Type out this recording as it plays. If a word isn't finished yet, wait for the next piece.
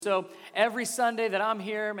So every Sunday that I'm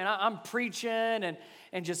here, man, I'm preaching and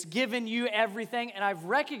just giving you everything. And I've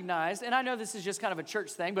recognized, and I know this is just kind of a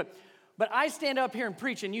church thing, but I stand up here and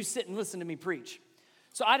preach and you sit and listen to me preach.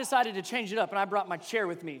 So I decided to change it up and I brought my chair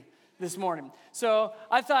with me this morning. So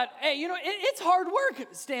I thought, hey, it's hard work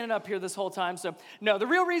standing up here this whole time. So no, the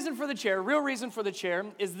real reason for the chair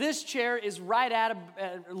is this chair is right at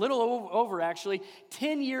a little over actually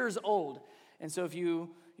 10 years old. And so if you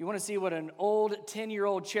want to see what an old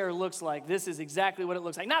 10-year-old chair looks like, this is exactly what it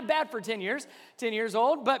looks like. Not bad for 10 years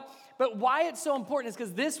old, but why it's so important is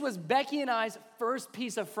because this was Becky and I's first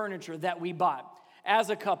piece of furniture that we bought as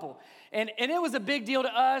a couple. And it was a big deal to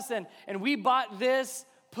us, and we bought this,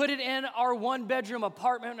 put it in our one-bedroom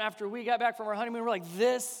apartment after we got back from our honeymoon. We're like,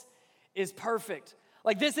 this is perfect.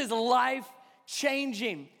 Like, this is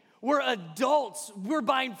life-changing. We're adults. We're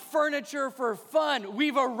buying furniture for fun.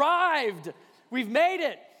 We've arrived. We've made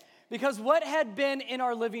it. Because what had been in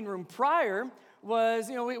our living room prior was,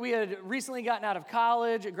 we had recently gotten out of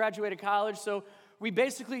college, graduated college, so we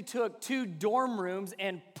basically took 2 dorm rooms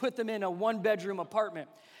and put them in a one-bedroom apartment.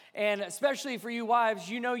 And especially for you wives,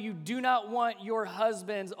 you do not want your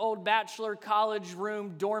husband's old bachelor college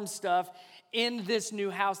room dorm stuff in this new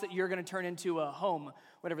house that you're going to turn into a home,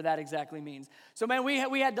 whatever that exactly means. So, man, we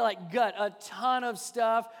had to gut a ton of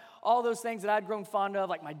stuff. All those things that I'd grown fond of,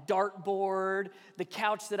 like my dartboard, the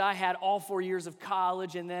couch that I had all 4 years of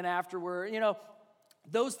college, and then afterward,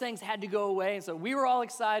 those things had to go away. And so we were all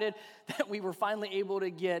excited that we were finally able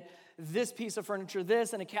to get this piece of furniture,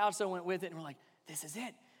 this, and a couch that went with it. And we're like, this is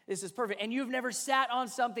it. This is perfect. And you've never sat on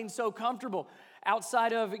something so comfortable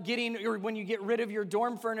outside of when you get rid of your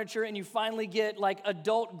dorm furniture and you finally get like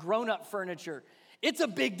adult grown-up furniture. It's a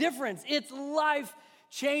big difference. It's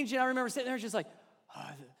life-changing. I remember sitting there just like,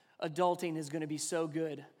 adulting is going to be so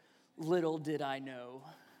good. Little did I know,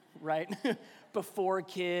 right? Before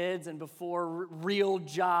kids and before real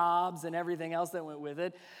jobs and everything else that went with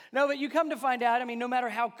it. No, but you come to find out, no matter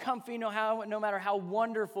how comfy, no matter how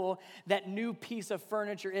wonderful that new piece of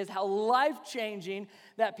furniture is, how life-changing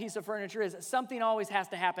that piece of furniture is, something always has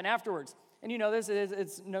to happen afterwards. And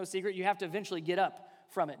it's no secret, you have to eventually get up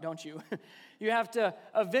from it, don't you? You have to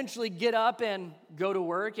eventually get up and go to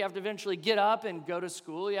work. You have to eventually get up and go to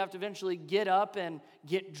school. You have to eventually get up and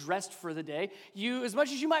get dressed for the day. As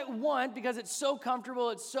much as you might want, because it's so comfortable,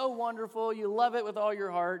 it's so wonderful, you love it with all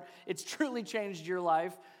your heart, it's truly changed your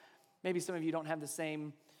life. Maybe some of you don't have the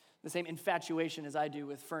same infatuation as I do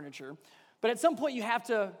with furniture. But at some point you have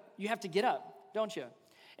to get up, don't you?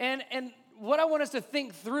 And what I want us to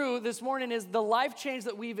think through this morning is the life change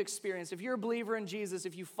that we've experienced. If you're a believer in Jesus,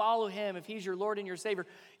 if you follow him, if he's your Lord and your Savior,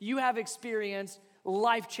 you have experienced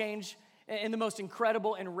life change in the most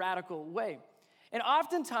incredible and radical way. And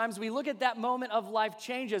oftentimes we look at that moment of life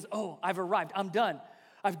change as, oh, I've arrived, I'm done,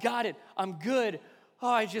 I've got it, I'm good. Oh,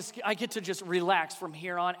 I get to just relax from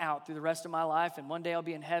here on out through the rest of my life, and one day I'll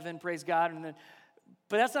be in heaven, praise God,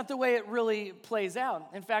 but that's not the way it really plays out.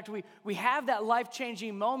 In fact, we have that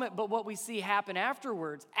life-changing moment, but what we see happen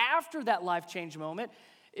afterwards, after that life-change moment,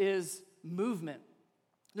 is movement.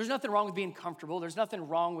 There's nothing wrong with being comfortable. There's nothing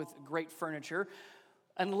wrong with great furniture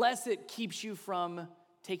unless it keeps you from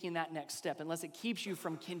taking that next step, unless it keeps you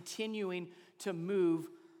from continuing to move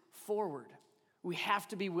forward. We have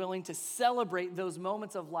to be willing to celebrate those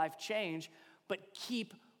moments of life change, but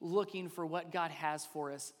keep looking for what God has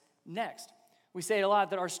for us next. We say a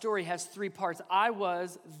lot that our story has 3 parts. I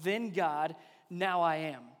was, then God, now I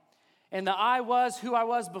am. And the I was who I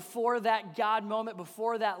was before that God moment,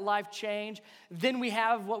 before that life change. Then we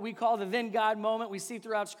have what we call the then God moment we see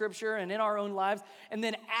throughout Scripture and in our own lives. And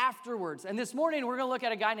then afterwards. And this morning we're going to look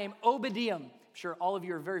at a guy named Obadiah. I'm sure all of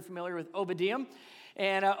you are very familiar with Obadiah.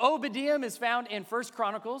 And Obadiah is found in 1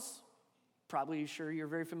 Chronicles. Probably sure you're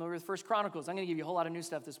very familiar with 1 Chronicles. I'm going to give you a whole lot of new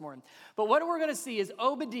stuff this morning. But what we're going to see is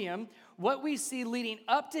Obadiah, what we see leading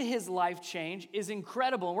up to his life change is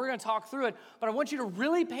incredible. And we're going to talk through it, but I want you to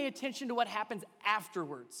really pay attention to what happens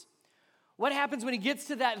afterwards. What happens when he gets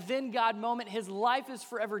to that then God moment? His life is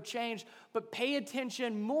forever changed, but pay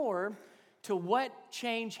attention more to what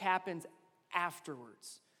change happens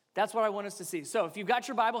afterwards. That's what I want us to see. So if you've got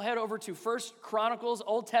your Bible, head over to 1 Chronicles,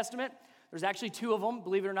 Old Testament. There's actually 2 of them,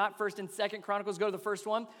 believe it or not, 1 and 2 Chronicles. Go to the first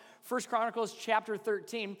one, 1 Chronicles chapter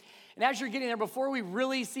 13. And as you're getting there, before we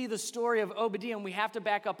really see the story of Obadiah, we have to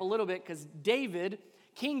back up a little bit because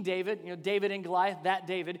King David, David and Goliath, that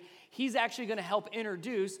David, he's actually going to help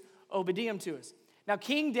introduce Obadiah to us. Now,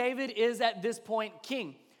 King David is at this point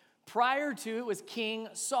king. Prior to it was King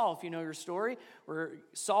Saul, if you know your story, where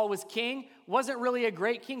Saul was king, wasn't really a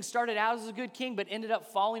great king, started out as a good king, but ended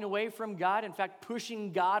up falling away from God, in fact,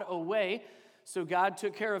 pushing God away. So God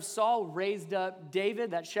took care of Saul, raised up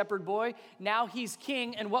David, that shepherd boy. Now he's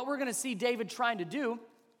king. And what we're going to see David trying to do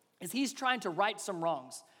is he's trying to right some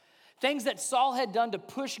wrongs. Things that Saul had done to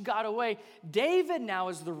push God away. David now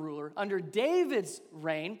is the ruler. Under David's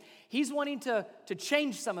reign, he's wanting to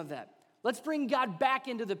change some of that. Let's bring God back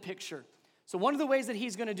into the picture. So one of the ways that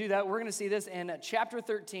he's going to do that, we're going to see this in chapter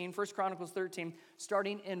 13, 1 Chronicles 13,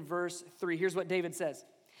 starting in verse 3. Here's what David says.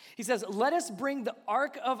 He says, "Let us bring the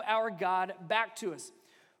ark of our God back to us,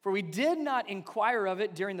 for we did not inquire of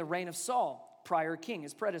it during the reign of Saul, prior king,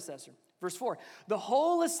 his predecessor." Verse 4, "The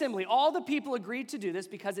whole assembly, all the people agreed to do this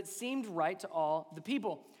because it seemed right to all the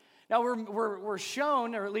people." Now we're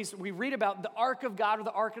shown, or at least we read about the ark of God or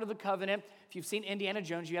the ark of the covenant. If you've seen Indiana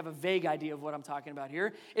Jones, you have a vague idea of what I'm talking about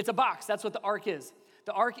here. It's a box. That's what the ark is.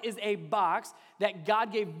 The ark is a box that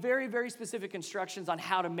God gave very, very specific instructions on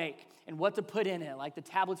how to make and what to put in it, like the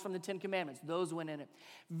tablets from the Ten Commandments. Those went in it.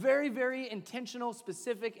 Very, very intentional,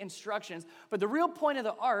 specific instructions. But the real point of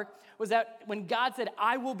the ark was that when God said,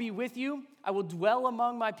 "I will be with you, I will dwell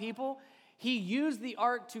among my people," he used the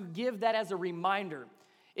ark to give that as a reminder.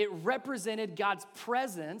 It represented God's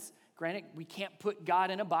presence. Granted, we can't put God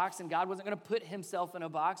in a box, and God wasn't going to put himself in a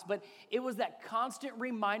box, but it was that constant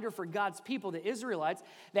reminder for God's people, the Israelites,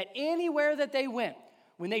 that anywhere that they went,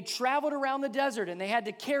 when they traveled around the desert and they had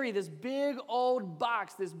to carry this big old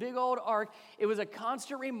box, this big old ark, it was a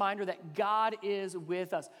constant reminder that God is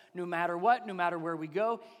with us. No matter what, no matter where we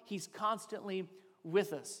go, he's constantly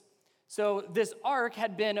with us. So this ark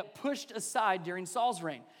had been pushed aside during Saul's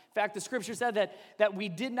reign. In fact, the scripture said that we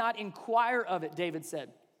did not inquire of it, David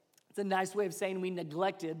said. It's a nice way of saying we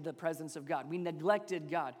neglected the presence of God. We neglected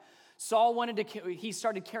God. Saul he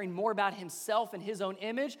started caring more about himself and his own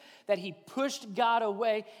image, that he pushed God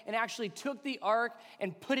away and actually took the ark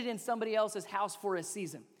and put it in somebody else's house for a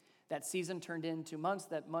season. That season turned into months,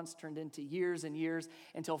 that months turned into years and years,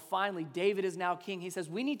 until finally David is now king. He says,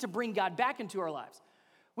 we need to bring God back into our lives.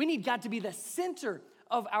 We need God to be the center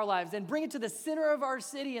of our lives and bring it to the center of our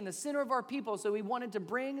city and the center of our people. So we wanted to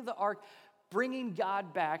bring the ark, bringing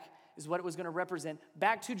God back is what it was going to represent,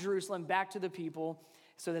 back to Jerusalem, back to the people,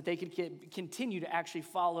 so that they could continue to actually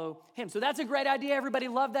follow him. So that's a great idea. Everybody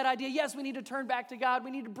loved that idea. Yes, we need to turn back to God.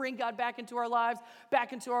 We need to bring God back into our lives,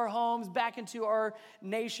 back into our homes, back into our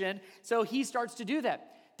nation. So he starts to do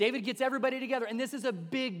that. David gets everybody together, and this is a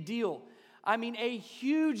big deal. I mean, a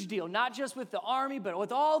huge deal, not just with the army, but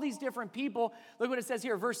with all these different people. Look what it says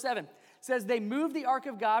here, verse 7. It says, they moved the ark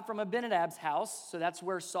of God from Abinadab's house, so that's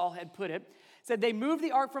where Saul had put it. It said, they moved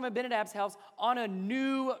the ark from Abinadab's house on a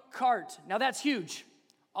new cart. Now, that's huge.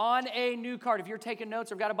 On a new cart. If you're taking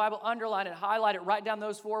notes or got a Bible, underline it, highlight it, write down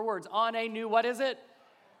those 4 words. On a new, what is it?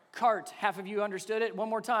 Cart. Half of you understood it. One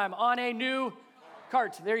more time. On a new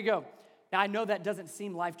cart. There you go. Now, I know that doesn't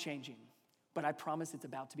seem life-changing, but I promise it's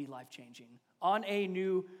about to be life-changing. On a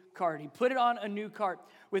new cart. He put it on a new cart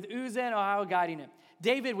with Uzzah and Ahio guiding it.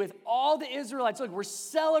 David, with all the Israelites, look, we're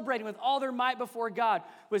celebrating with all their might before God,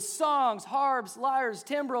 with songs, harps, lyres,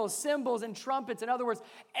 timbrels, cymbals, and trumpets. In other words,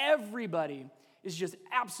 everybody is just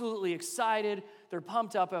absolutely excited. They're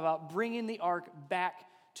pumped up about bringing the ark back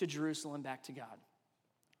to Jerusalem, back to God.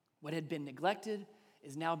 What had been neglected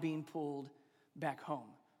is now being pulled back home.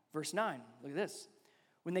 Verse 9, look at this.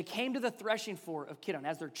 When they came to the threshing floor of Kidon,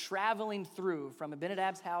 as they're traveling through from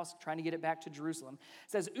Abinadab's house, trying to get it back to Jerusalem,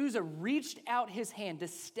 it says Uzzah reached out his hand to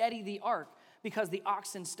steady the ark because the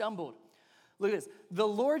oxen stumbled. Look at this. The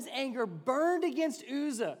Lord's anger burned against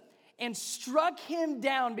Uzzah and struck him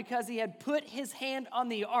down because he had put his hand on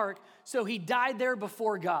the ark, so he died there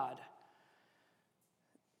before God.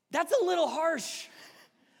 That's a little harsh.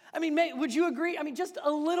 I mean, would you agree? I mean, just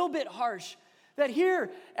a little bit harsh. That here,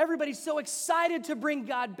 everybody's so excited to bring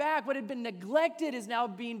God back. What had been neglected is now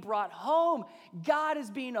being brought home. God is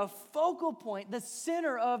being a focal point, the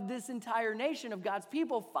center of this entire nation, of God's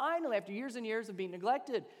people, finally, after years and years of being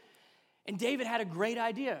neglected. And David had a great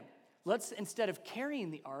idea. Let's, instead of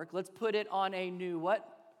carrying the ark, let's put it on a new what?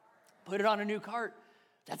 Put it on a new cart.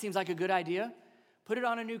 That seems like a good idea. Put it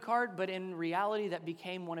on a new cart, but in reality, that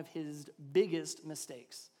became one of his biggest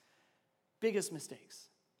mistakes. Biggest mistakes.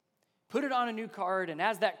 Put it on a new cart, and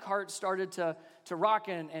as that cart started to rock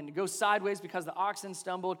and go sideways because the oxen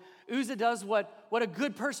stumbled, Uzzah does what a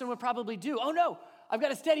good person would probably do. Oh no, I've got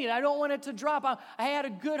to steady it. I don't want it to drop. I had a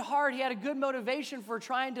good heart. He had a good motivation for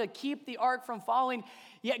trying to keep the ark from falling,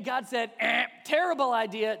 yet God said, terrible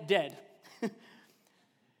idea, dead.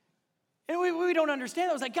 And we don't understand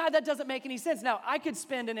that. I was like, God, that doesn't make any sense. Now, I could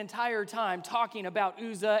spend an entire time talking about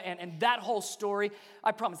Uzzah and that whole story.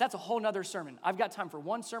 I promise, that's a whole nother sermon. I've got time for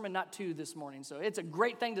one sermon, not two this morning. So it's a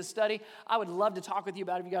great thing to study. I would love to talk with you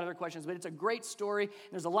about it if you got other questions. But it's a great story.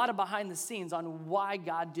 There's a lot of behind the scenes on why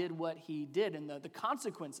God did what he did and the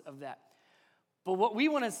consequence of that. But what we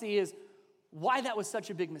want to see is why that was such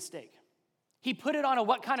a big mistake. He put it on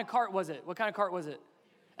what kind of cart was it? What kind of cart was it?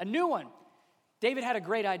 A new one. David had a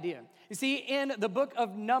great idea. You see, in the book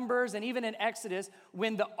of Numbers and even in Exodus,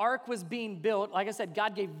 when the ark was being built, like I said,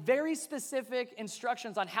 God gave very specific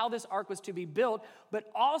instructions on how this ark was to be built, but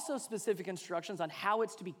also specific instructions on how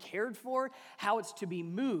it's to be cared for, how it's to be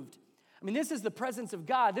moved. I mean, this is the presence of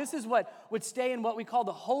God. This is what would stay in what we call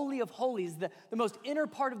the Holy of Holies, the most inner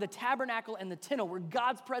part of the tabernacle and the tent, where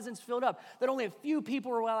God's presence filled up, that only a few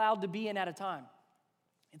people were allowed to be in at a time.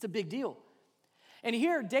 It's a big deal. And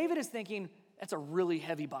here, David is thinking, that's a really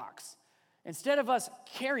heavy box. Instead of us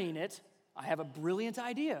carrying it, I have a brilliant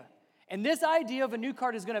idea. And this idea of a new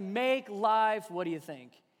cart is going to make life, what do you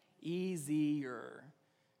think? Easier.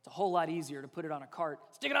 It's a whole lot easier to put it on a cart.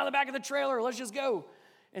 Stick it on the back of the trailer, let's just go.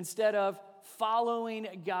 Instead of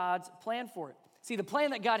following God's plan for it. See, the plan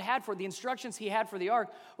that God had for it, the instructions he had for the ark,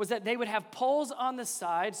 was that they would have poles on the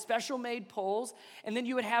side, special made poles, and then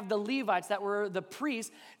you would have the Levites that were the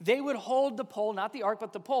priests. They would hold the pole, not the ark,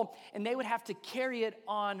 but the pole, and they would have to carry it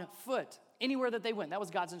on foot anywhere that they went. That was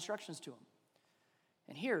God's instructions to them.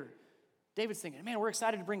 And here, David's thinking, man, we're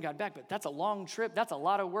excited to bring God back, but that's a long trip. That's a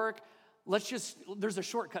lot of work. There's a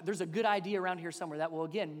shortcut. There's a good idea around here somewhere that will,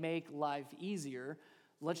 again, make life easier.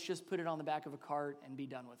 Let's just put it on the back of a cart and be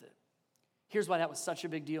done with it. Here's why that was such a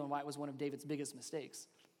big deal and why it was one of David's biggest mistakes,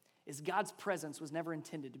 is God's presence was never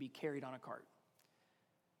intended to be carried on a cart.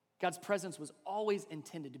 God's presence was always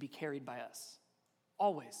intended to be carried by us.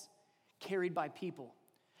 Always. Carried by people.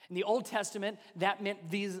 In the Old Testament, that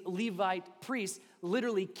meant these Levite priests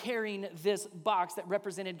literally carrying this box that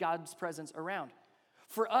represented God's presence around.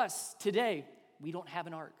 For us today, we don't have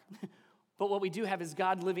an ark. But what we do have is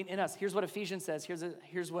God living in us. Here's what Ephesians says.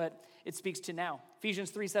 Here's what it speaks to now.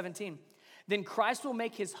 Ephesians 3:17. Then Christ will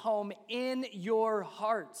make his home in your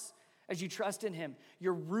hearts as you trust in him.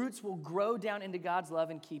 Your roots will grow down into God's love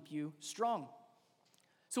and keep you strong.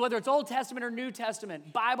 So whether it's Old Testament or New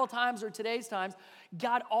Testament, Bible times or today's times,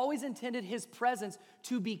 God always intended his presence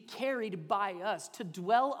to be carried by us, to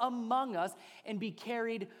dwell among us and be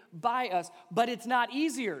carried by us. But it's not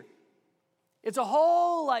easier. It's a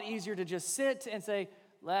whole lot easier to just sit and say,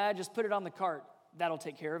 just put it on the cart. That'll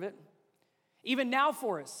take care of it. Even now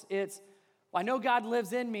for us, I know God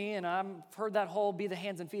lives in me, and I've heard that whole be the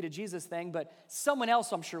hands and feet of Jesus thing, but someone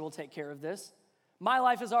else I'm sure will take care of this. My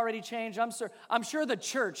life has already changed. I'm sure the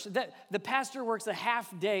church, the pastor works a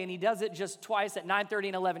half day, and he does it just twice at 9:30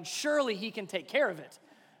 and 11. Surely he can take care of it,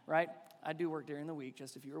 right? I do work during the week,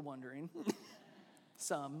 just if you were wondering.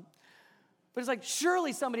 Some. But it's like,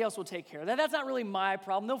 surely somebody else will take care of that. That's not really my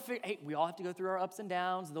problem. They'll figure, hey, we all have to go through our ups and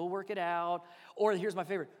downs. They'll work it out. Or here's my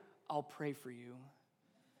favorite, I'll pray for you.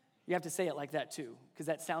 You have to say it like that too, because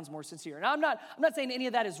that sounds more sincere. And I'm not saying any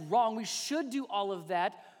of that is wrong. We should do all of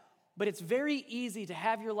that, but it's very easy to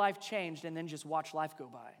have your life changed and then just watch life go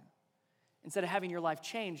by. Instead of having your life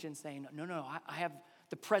changed and saying, no, I have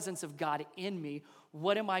the presence of God in me.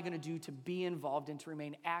 What am I going to do to be involved and to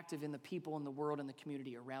remain active in the people in the world and the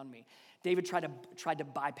community around me? David tried to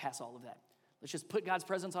bypass all of that. Let's just put God's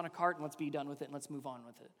presence on a cart and let's be done with it and let's move on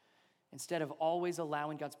with it. Instead of always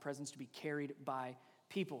allowing God's presence to be carried by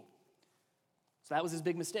people. So that was his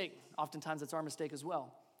big mistake. Oftentimes it's our mistake as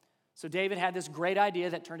well. So David had this great idea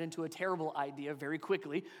that turned into a terrible idea very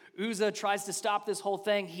quickly. Uzzah tries to stop this whole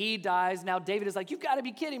thing. He dies. Now David is like, you've got to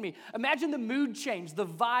be kidding me. Imagine the mood change, the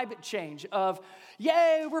vibe change of,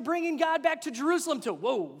 yay, we're bringing God back to Jerusalem, to,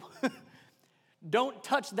 whoa, don't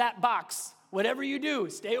touch that box. Whatever you do,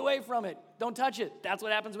 stay away from it. Don't touch it. That's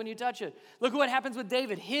what happens when you touch it. Look at what happens with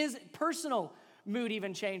David. His personal mood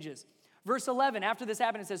even changes. Verse 11, after this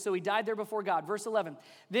happened, it says, so he died there before God. Verse 11,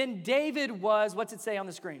 then David was, what's it say on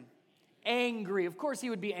the screen? Angry. Of course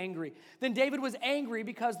he would be angry. Then David was angry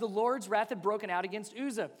because the Lord's wrath had broken out against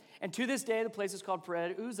Uzzah. And to this day, the place is called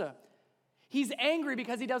Pered Uzzah. He's angry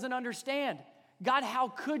because he doesn't understand. God, how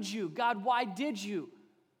could you? God, why did you?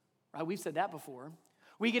 Right? We've said that before.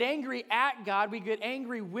 We get angry at God. We get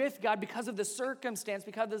angry with God because of the circumstance,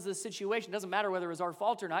 because of the situation. It doesn't matter whether it was our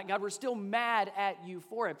fault or not. God, we're still mad at you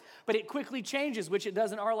for it. But it quickly changes, which it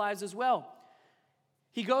does in our lives as well.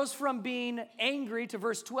 He goes from being angry to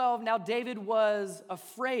verse 12. Now David was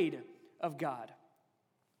afraid of God.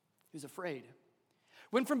 He was afraid.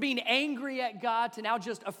 Went from being angry at God to now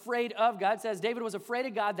just afraid of God. It says David was afraid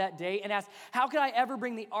of God that day and asked, how could I ever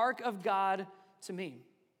bring the ark of God to me?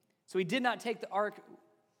 So he did not take the ark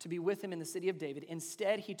to be with him in the city of David.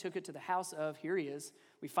 Instead, he took it to the house of, here he is,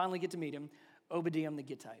 we finally get to meet him, Obadiah the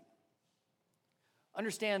Gittite.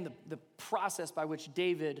 Understand the process by which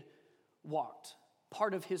David walked,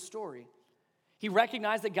 part of his story. He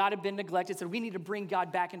recognized that God had been neglected, said we need to bring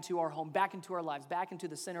God back into our home, back into our lives, back into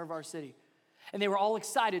the center of our city. And they were all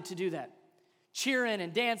excited to do that, cheering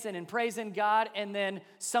and dancing and praising God, and then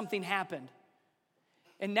something happened.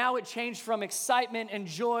 And now it changed from excitement and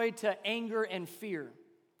joy to anger and fear.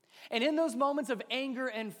 And in those moments of anger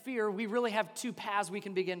and fear, we really have two paths we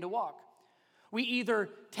can begin to walk. We either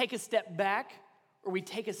take a step back or we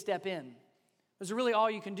take a step in. Those are really all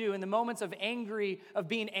you can do. In the moments of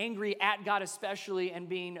being angry at God especially and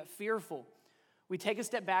being fearful, we take a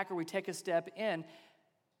step back or we take a step in.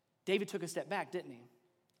 David took a step back, didn't he?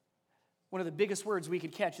 One of the biggest words we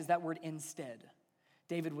could catch is that word instead.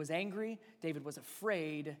 David was angry. David was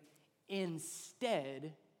afraid.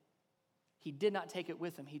 Instead, he did not take it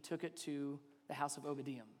with him. He took it to the house of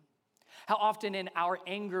Obadiah. How often in our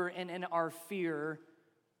anger and in our fear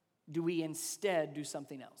do we instead do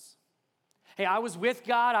something else? Hey, I was with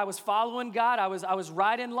God, I was following God, I was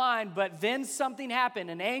right in line, but then something happened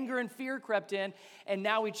and anger and fear crept in, and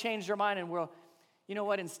now we changed our mind and we're, you know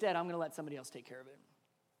what, instead I'm going to let somebody else take care of it.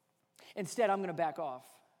 Instead, I'm going to back off.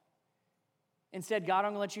 Instead, God,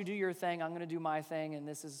 I'm going to let you do your thing, I'm going to do my thing, and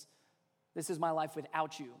this is my life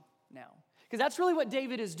without you now. Because that's really what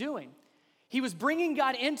David is doing. He was bringing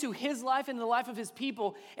God into his life and the life of his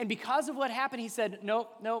people, and because of what happened, he said,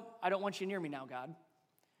 nope, I don't want you near me now, God.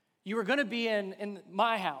 You were going to be in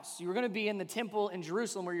my house. You were going to be in the temple in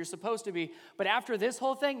Jerusalem where you're supposed to be, but after this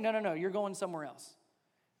whole thing, no, you're going somewhere else.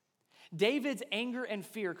 David's anger and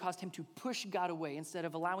fear caused him to push God away instead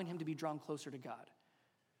of allowing him to be drawn closer to God.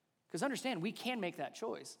 Because understand, we can make that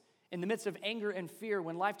choice. In the midst of anger and fear,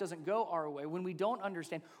 when life doesn't go our way, when we don't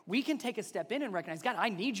understand, we can take a step in and recognize, God, I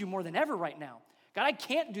need you more than ever right now. God, I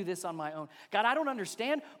can't do this on my own. God, I don't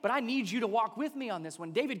understand, but I need you to walk with me on this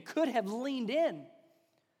one. David could have leaned in.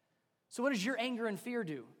 So what does your anger and fear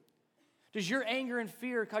do? Does your anger and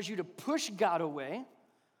fear cause you to push God away?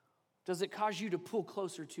 Does it cause you to pull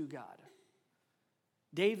closer to God?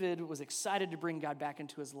 David was excited to bring God back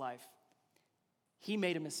into his life. He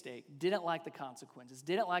made a mistake, didn't like the consequences,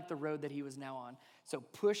 didn't like the road that he was now on, so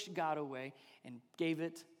pushed God away and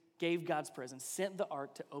gave God's presence, sent the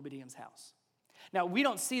ark to Obadiah's house. Now, we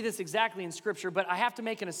don't see this exactly in Scripture, but I have to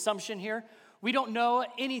make an assumption here. We don't know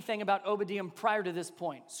anything about Obadiah prior to this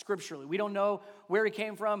point, scripturally. We don't know where he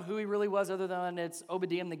came from, who he really was, other than it's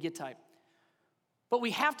Obadiah the Gittite. But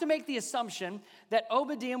we have to make the assumption that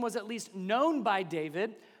Obadiah was at least known by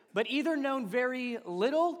David, but either known very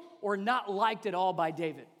little or not liked at all by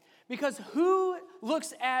David. Because who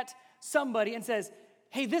looks at somebody and says,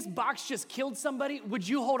 hey, this box just killed somebody, would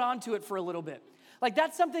you hold on to it for a little bit? Like,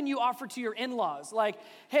 that's something you offer to your in-laws. Like,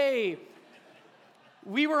 hey,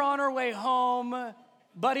 we were on our way home,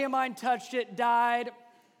 buddy of mine touched it, died,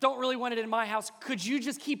 don't really want it in my house. Could you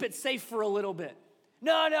just keep it safe for a little bit?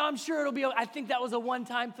 No, I'm sure it'll be, I think that was a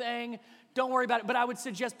one-time thing. Don't worry about it. But I would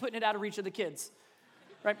suggest putting it out of reach of the kids,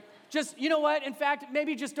 right? Just, you know what? In fact,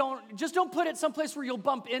 maybe just don't put it someplace where you'll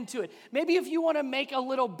bump into it. Maybe if you want to make a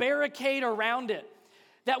little barricade around it,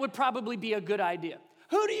 that would probably be a good idea.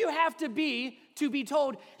 Who do you have to be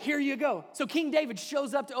told, here you go? So King David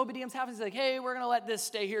shows up to Obadiah's house and he's like, hey, we're going to let this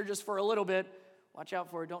stay here just for a little bit. Watch out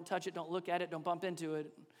for it. Don't touch it. Don't look at it. Don't bump into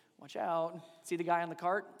it. Watch out. See the guy on the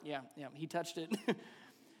cart? Yeah, he touched it.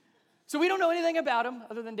 So we don't know anything about him,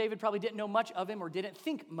 other than David probably didn't know much of him or didn't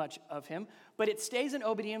think much of him, but it stays in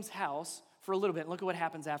Obadiah's house for a little bit. Look at what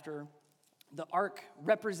happens after the ark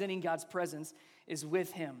representing God's presence is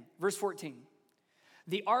with him. Verse 14.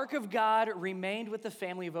 The ark of God remained with the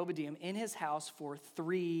family of Obadiah in his house for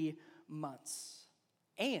 3 months.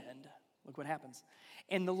 And, look what happens,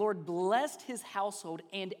 and the Lord blessed his household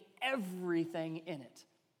and everything in it.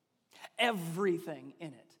 Everything in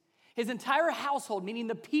it. His entire household, meaning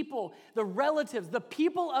the people, the relatives, the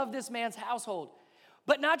people of this man's household.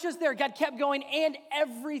 But not just there, God kept going, and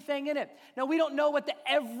everything in it. Now, we don't know what the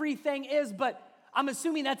everything is, but I'm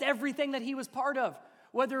assuming that's everything that he was part of.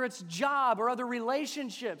 Whether it's job or other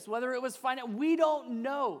relationships, whether it was finance, we don't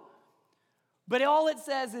know. But all it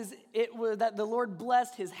says is it was that the Lord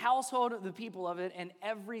blessed his household, the people of it, and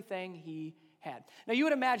everything he had. Now, you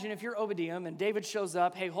would imagine if you're Obadiah and David shows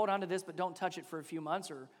up, hey, hold on to this, but don't touch it for a few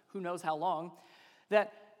months or who knows how long,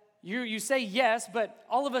 that you say yes, but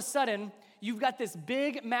all of a sudden, you've got this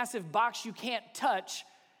big, massive box you can't touch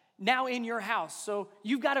now in your house. So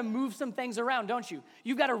you've got to move some things around, don't you?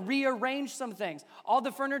 You've got to rearrange some things. All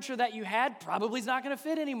the furniture that you had probably is not going to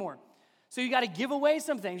fit anymore. So you got to give away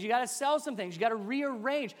some things. You got to sell some things. You got to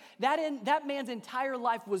rearrange. That man's entire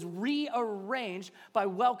life was rearranged by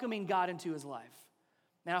welcoming God into his life.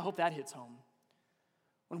 Man, I hope that hits home.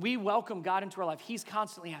 When we welcome God into our life, he's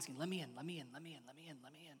constantly asking, let me in, let me in, let me in, let me in,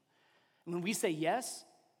 let me in. And when we say yes,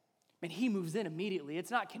 man, he moves in immediately.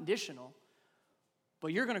 It's not conditional.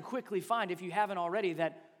 But you're going to quickly find, if you haven't already,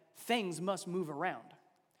 that things must move around.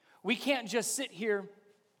 We can't just sit here,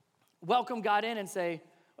 welcome God in and say,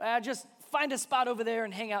 well, just find a spot over there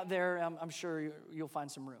and hang out there. I'm sure you'll find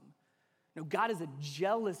some room. No, God is a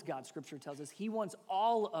jealous God, Scripture tells us. He wants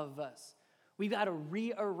all of us. We've got to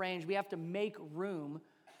rearrange. We have to make room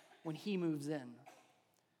when he moves in.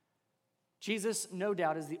 Jesus, no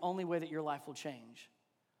doubt, is the only way that your life will change.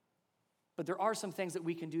 But there are some things that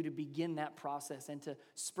we can do to begin that process and to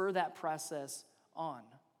spur that process on.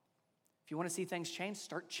 If you want to see things change,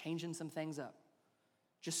 start changing some things up.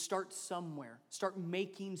 Just start somewhere. Start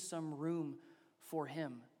making some room for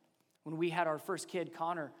him. When we had our first kid,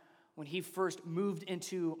 Connor, when he first moved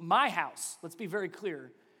into my house, let's be very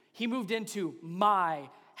clear, he moved into my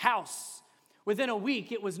house. Within a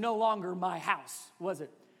week, it was no longer my house, was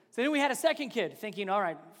it? So then we had a second kid thinking, all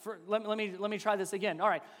right, let me try this again. All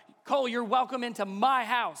right, Cole, you're welcome into my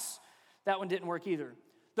house. That one didn't work either.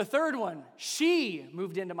 The third one, she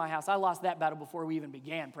moved into my house. I lost that battle before we even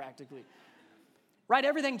began practically. Right,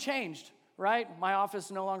 everything changed, right? My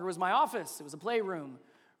office no longer was my office. It was a playroom,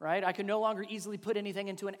 right? I could no longer easily put anything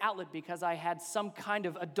into an outlet because I had some kind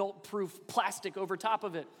of adult-proof plastic over top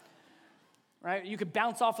of it, right? You could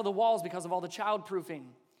bounce off of the walls because of all the child-proofing.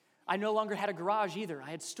 I no longer had a garage either.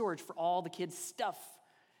 I had storage for all the kids' stuff.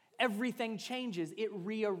 Everything changes. It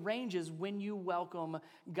rearranges when you welcome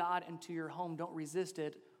God into your home. Don't resist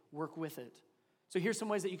it. Work with it. So here's some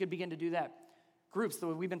ways that you could begin to do that. Groups.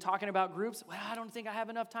 We've been talking about groups. Well, I don't think I have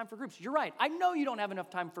enough time for groups. You're right. I know you don't have enough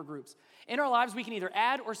time for groups. In our lives, we can either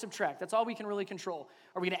add or subtract. That's all we can really control.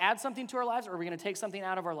 Are we going to add something to our lives, or are we going to take something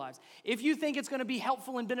out of our lives? If you think it's going to be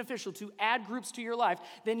helpful and beneficial to add groups to your life,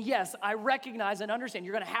 then yes, I recognize and understand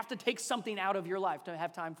you're going to have to take something out of your life to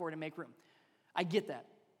have time for it and make room. I get that.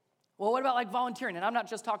 Well, what about like volunteering? And I'm not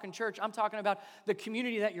just talking church. I'm talking about the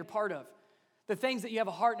community that you're part of, the things that you have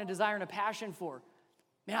a heart and a desire and a passion for.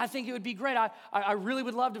 Man, I think it would be great. I really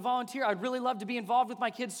would love to volunteer. I'd really love to be involved with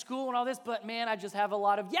my kids' school and all this, but man, I just have a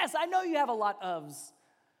lot of, yes, I know you have a lot ofs.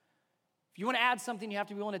 If you want to add something, you have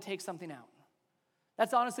to be willing to take something out.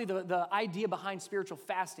 That's honestly the idea behind spiritual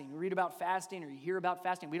fasting. You read about fasting or you hear about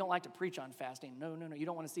fasting. We don't like to preach on fasting. No, you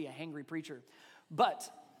don't want to see a hangry preacher. But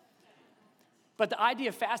the idea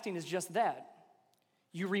of fasting is just that.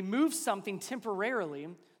 You remove something temporarily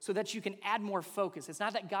so that you can add more focus. It's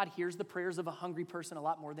not that God hears the prayers of a hungry person a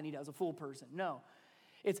lot more than he does a full person. No.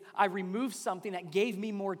 It's I removed something that gave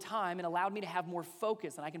me more time and allowed me to have more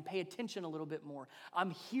focus, and I can pay attention a little bit more. I'm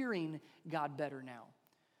hearing God better now.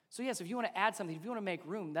 So yes, if you want to add something, if you want to make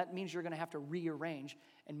room, that means you're going to have to rearrange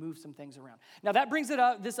and move some things around. Now that brings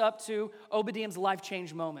this up to Obadiah's life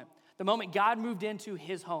change moment. The moment God moved into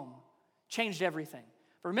his home, changed everything.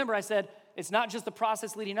 But remember, I said, it's not just the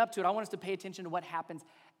process leading up to it. I want us to pay attention to what happens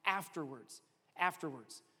afterwards.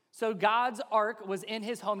 So God's ark was in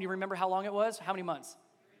his home. Do you remember how long it was? How many months?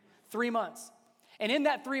 3 months. And in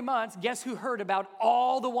that 3 months, guess who heard about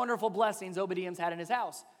all the wonderful blessings Obadiah's had in his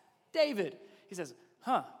house? David. He says,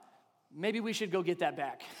 maybe we should go get that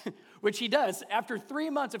back. Which he does. After 3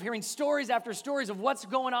 months of hearing stories after stories of what's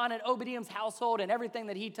going on in Obadiah's household and everything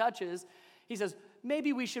that he touches, he says,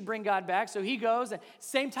 maybe we should bring God back. So he goes, and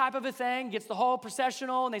same type of a thing, gets the whole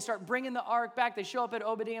processional, and they start bringing the ark back. They show up at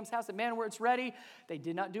Obadiah's house, and man, where it's ready. They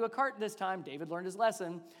did not do a cart this time. David learned his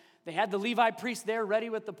lesson. They had the Levi priest there ready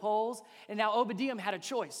with the poles, and now Obadiah had a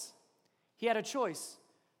choice. He had a choice.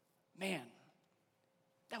 Man,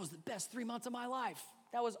 that was the best 3 months of my life.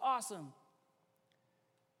 That was awesome.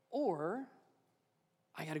 Or,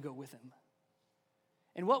 I got to go with him.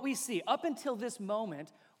 And what we see, up until this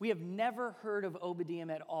moment, we have never heard of Obadiah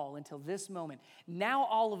at all until this moment. Now,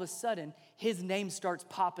 all of a sudden, his name starts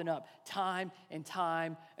popping up time and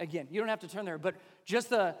time again. You don't have to turn there, but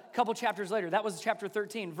just a couple chapters later, that was chapter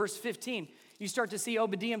 13, verse 15, you start to see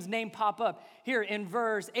Obadiah's name pop up here in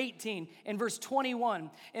verse 18, in verse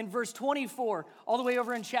 21, in verse 24, all the way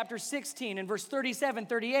over in chapter 16, in verse 37,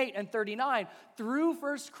 38, and 39. Through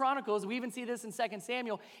 1 Chronicles, we even see this in 2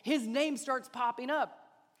 Samuel, his name starts popping up.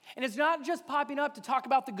 And it's not just popping up to talk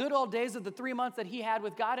about the good old days of the 3 months that he had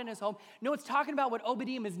with God in his home. No, it's talking about what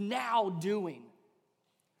Obadiah is now doing.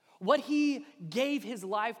 What he gave his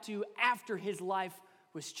life to after his life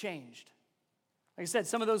was changed. Like I said,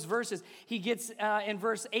 some of those verses, he gets in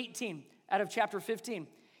verse 18 out of chapter 15.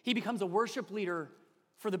 He becomes a worship leader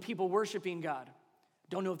for the people worshiping God.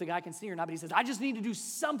 Don't know if the guy can sing or not, but he says, I just need to do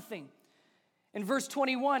something. In verse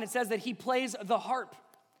 21, it says that he plays the harp.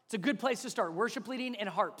 It's a good place to start, worship leading and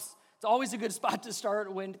harps. It's always a good spot to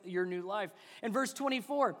start when your new life. In verse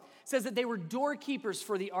 24, it says that they were doorkeepers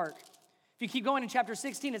for the ark. If you keep going in chapter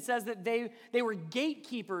 16, it says that they were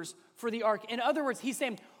gatekeepers for the ark. In other words, he's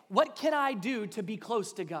saying, what can I do to be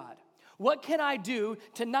close to God? What can I do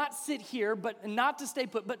to not sit here, but not to stay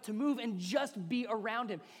put, but to move and just be around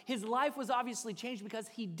him? His life was obviously changed because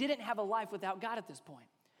he didn't have a life without God at this point.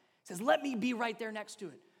 He says, let me be right there next to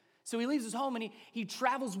it. So he leaves his home and he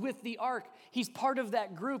travels with the ark. He's part of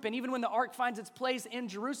that group. And even when the ark finds its place in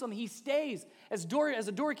Jerusalem, he stays as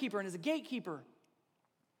a doorkeeper and as a gatekeeper.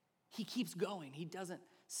 He keeps going. He doesn't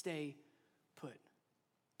stay put.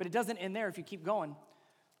 But it doesn't end there if you keep going.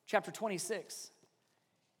 Chapter 26,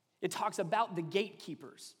 it talks about the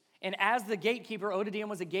gatekeepers. And as the gatekeeper, Obadiah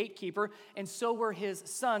was a gatekeeper, and so were his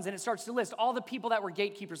sons. And it starts to list all the people that were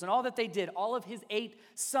gatekeepers and all that they did, all of his 8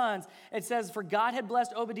 sons. It says, for God had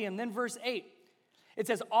blessed Obadiah. And then verse 8, it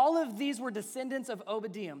says, all of these were descendants of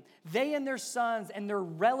Obadiah. They and their sons and their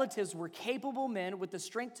relatives were capable men with the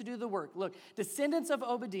strength to do the work. Look, descendants of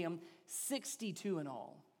Obadiah, 62 in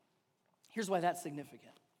all. Here's why that's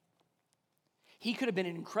significant. He could have been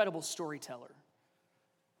an incredible storyteller.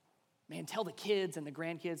 Man, tell the kids and the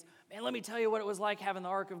grandkids, man, let me tell you what it was like having the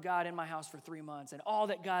ark of God in my house for 3 months and all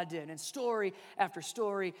that God did. And story after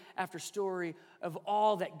story after story of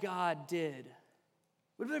all that God did.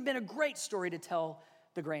 Would have been a great story to tell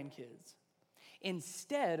the grandkids.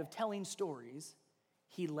 Instead of telling stories,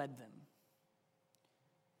 he led them.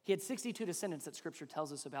 He had 62 descendants that Scripture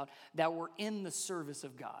tells us about that were in the service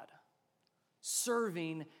of God,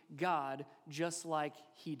 serving God just like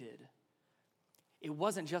he did. It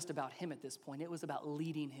wasn't just about him at this point. It was about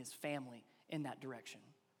leading his family in that direction.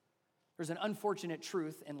 There's an unfortunate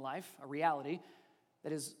truth in life, a reality,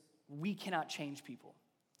 that is we cannot change people.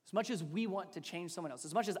 As much as we want to change someone else,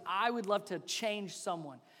 as much as I would love to change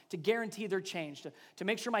someone, to guarantee their change, to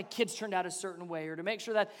make sure my kids turned out a certain way, or to make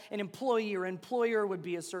sure that an employee or employer would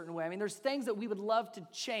be a certain way. I mean, there's things that we would love to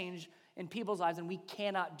change in people's lives, and we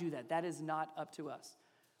cannot do that. That is not up to us.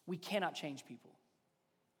 We cannot change people.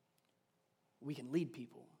 We can lead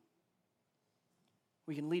people.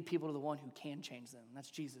 We can lead people to the one who can change them, and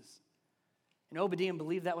that's Jesus. And Obadiah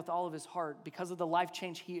believed that with all of his heart. Because of the life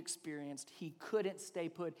change he experienced, he couldn't stay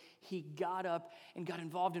put. He got up and got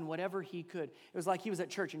involved in whatever he could. It was like he was at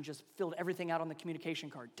church and just filled everything out on the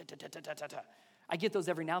communication card. I get those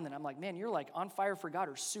every now and then. I'm like, man, you're like on fire for God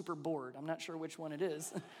or super bored. I'm not sure which one it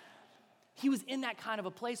is. He was in that kind of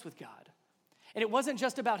a place with God. And it wasn't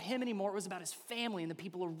just about him anymore. It was about his family and the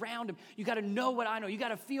people around him. You got to know what I know. You got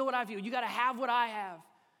to feel what I feel. You got to have what I have.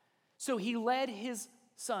 So he led his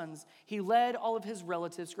sons. He led all of his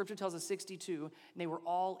relatives. Scripture tells us 62, and they were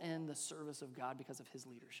all in the service of God because of his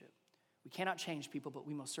leadership. We cannot change people, but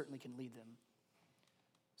we most certainly can lead them.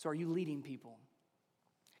 So are you leading people?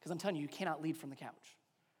 Because I'm telling you, you cannot lead from the couch.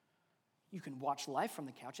 You can watch life from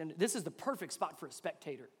the couch, and this is the perfect spot for a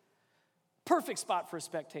spectator. Perfect spot for a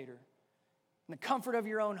spectator. In the comfort of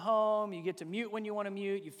your own home, you get to mute when you want to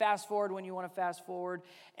mute, you fast forward when you want to fast forward,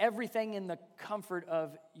 everything in the comfort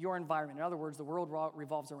of your environment. In other words, the world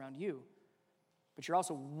revolves around you, but you're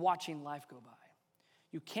also watching life go by.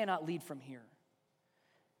 You cannot lead from here.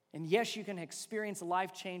 And yes, you can experience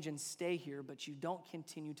life change and stay here, but you don't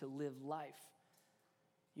continue to live life.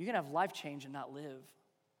 You can have life change and not live.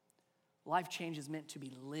 Life change is meant to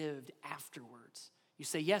be lived afterwards. You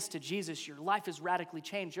say yes to Jesus, your life is radically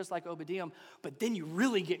changed, just like Obadiah, but then you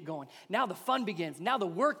really get going. Now the fun begins. Now the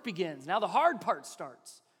work begins. Now the hard part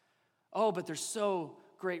starts. Oh, but there's so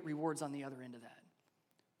great rewards on the other end of that.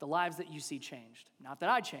 The lives that you see changed. Not that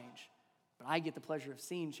I change, but I get the pleasure of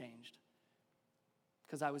seeing changed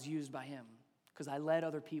because I was used by him, because I led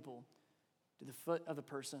other people to the foot of the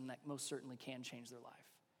person that most certainly can change their life.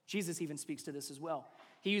 Jesus even speaks to this as well.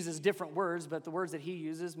 He uses different words, but the words that he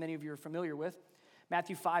uses, many of you are familiar with.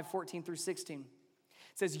 Matthew 5:14 through 16. It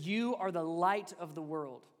says, you are the light of the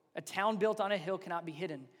world. A town built on a hill cannot be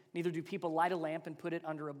hidden. Neither do people light a lamp and put it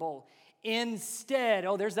under a bowl. Instead,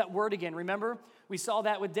 oh, there's that word again. Remember? We saw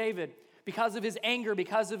that with David. Because of his anger,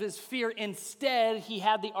 because of his fear, instead, he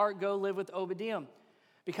had the ark go live with Obadiah.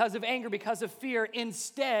 Because of anger, because of fear,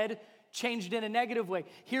 instead, changed in a negative way.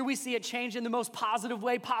 Here we see it change in the most positive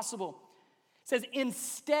way possible. It says,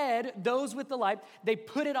 instead, those with the light, they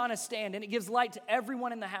put it on a stand, and it gives light to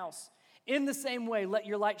everyone in the house. In the same way, let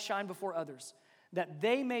your light shine before others, that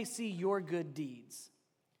they may see your good deeds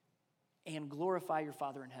and glorify your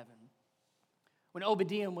Father in heaven. When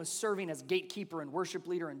Obadiah was serving as gatekeeper and worship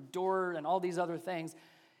leader and door and all these other things, it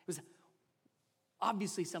was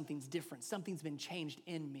obviously something's different. Something's been changed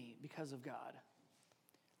in me because of God.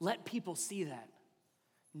 Let people see that.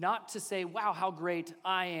 Not to say, wow, how great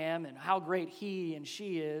I am and how great he and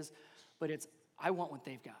she is, but it's, I want what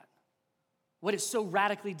they've got. What is so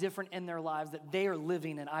radically different in their lives that they are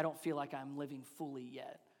living and I don't feel like I'm living fully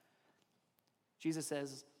yet. Jesus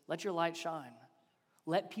says, let your light shine.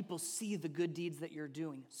 Let people see the good deeds that you're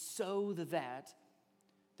doing so that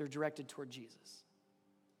they're directed toward Jesus,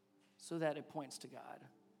 so that it points to God.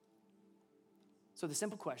 So the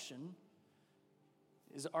simple question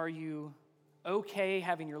is, are you okay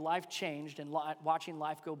having your life changed and watching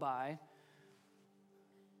life go by?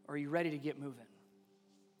 Or are you ready to get moving?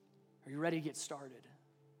 Are you ready to get started?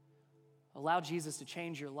 Allow Jesus to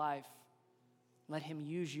change your life. Let him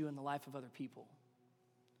use you in the life of other people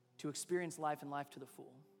to experience life and life to the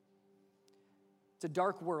full. It's a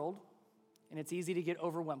dark world, and it's easy to get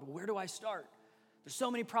overwhelmed. But where do I start? There's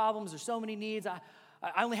so many problems. There's so many needs. I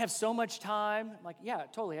only have so much time. I'm like, yeah,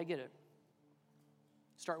 totally, I get it.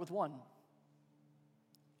 Start with one. You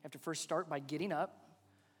have to first start by getting up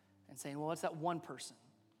and saying, well, what's that one person?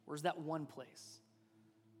 Where's that one place?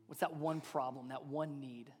 What's that one problem, that one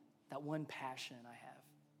need, that one passion I have?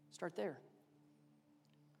 Start there.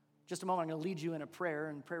 Just a moment, I'm going to lead you in a prayer,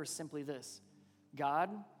 and prayer is simply this. God,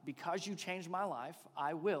 because you changed my life,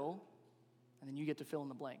 I will, and then you get to fill in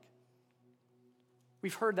the blank.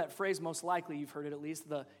 We've heard that phrase, most likely you've heard it at least,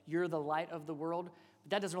 you're the light of the world,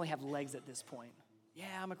 but that doesn't really have legs at this point.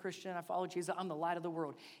 Yeah, I'm a Christian, I follow Jesus, I'm the light of the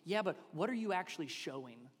world. Yeah, but what are you actually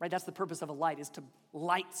showing, right? That's the purpose of a light, is to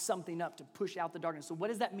light something up, to push out the darkness. So what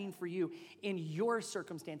does that mean for you in your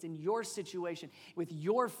circumstance, in your situation, with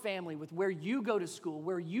your family, with where you go to school,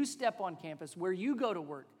 where you step on campus, where you go to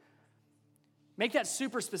work? Make that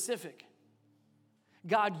super specific.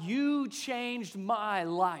 God, you changed my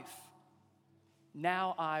life.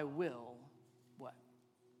 Now I will what?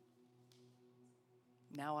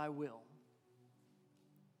 Now I will.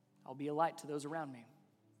 I'll be a light to those around me.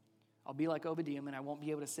 I'll be like Obadiah, and I won't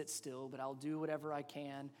be able to sit still, but I'll do whatever I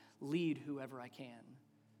can, lead whoever I can,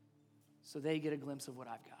 so they get a glimpse of what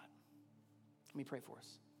I've got. Let me pray for us.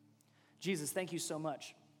 Jesus, thank you so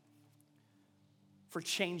much for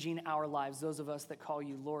changing our lives, those of us that call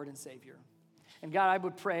you Lord and Savior. And God, I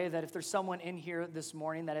would pray that if there's someone in here this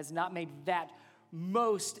morning that has not made that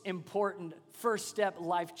most important first step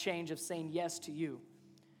life change of saying yes to you,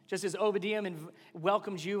 just as Obadiah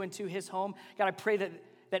welcomes you into his home, God, I pray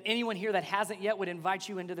that anyone here that hasn't yet would invite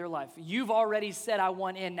you into their life. You've already said, I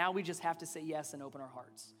want in. Now we just have to say yes and open our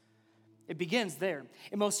hearts. It begins there.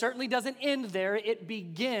 It most certainly doesn't end there. It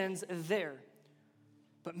begins there.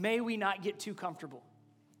 But may we not get too comfortable.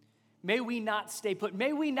 May we not stay put.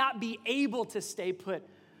 May we not be able to stay put,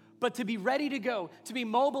 but to be ready to go, to be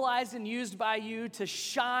mobilized and used by you to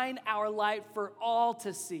shine our light for all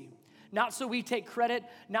to see. Not so we take credit,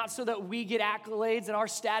 not so that we get accolades and our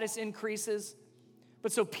status increases,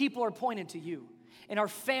 but so people are pointed to you in our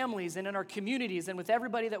families and in our communities and with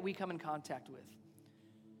everybody that we come in contact with.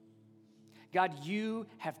 God, you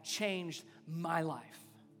have changed my life.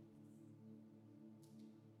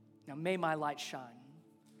 Now may my light shine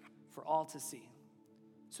for all to see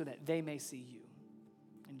so that they may see you.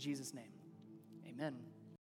 In Jesus' name, amen.